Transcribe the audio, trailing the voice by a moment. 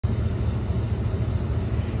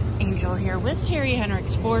usual here with Terry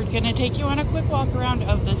Henricks Ford. Going to take you on a quick walk around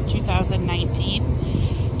of this 2019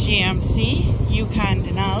 GMC Yukon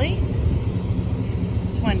Denali.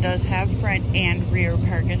 This one does have front and rear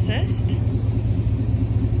park assist.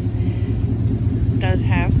 Does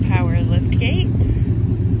have power lift gate.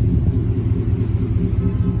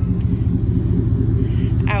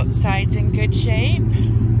 Outside's in good shape.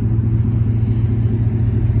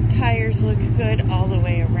 Tires look good all the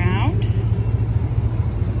way around.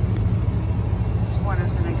 This one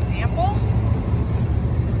is an example.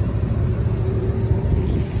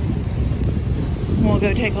 We'll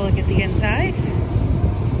go take a look at the inside.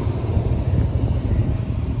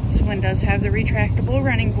 This one does have the retractable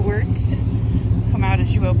running boards. Come out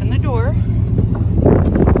as you open the door.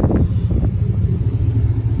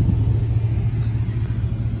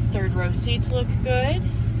 Third row seats look good.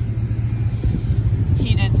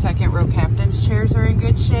 Heated second row captain's chairs are in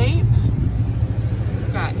good shape.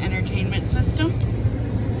 Got entertainment system,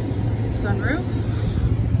 sunroof.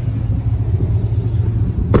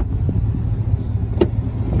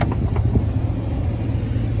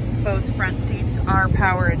 Both front seats are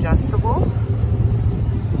power adjustable.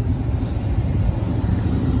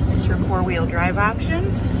 It's your four-wheel drive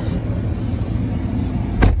options.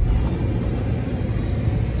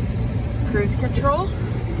 Cruise control.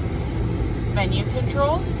 Menu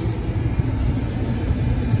controls,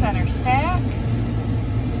 center stack,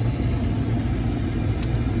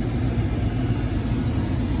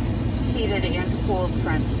 heated and cooled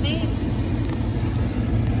front seats,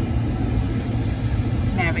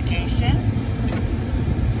 navigation,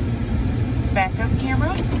 backup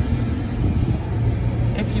camera.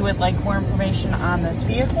 If you would like more information on this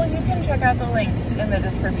vehicle, you can check out the links in the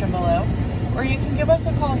description below, or you can give us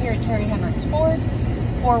a call here at Terry Henricks Ford,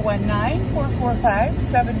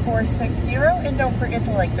 419-445-7460, and don't forget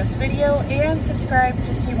to like this video and subscribe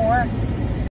to see more.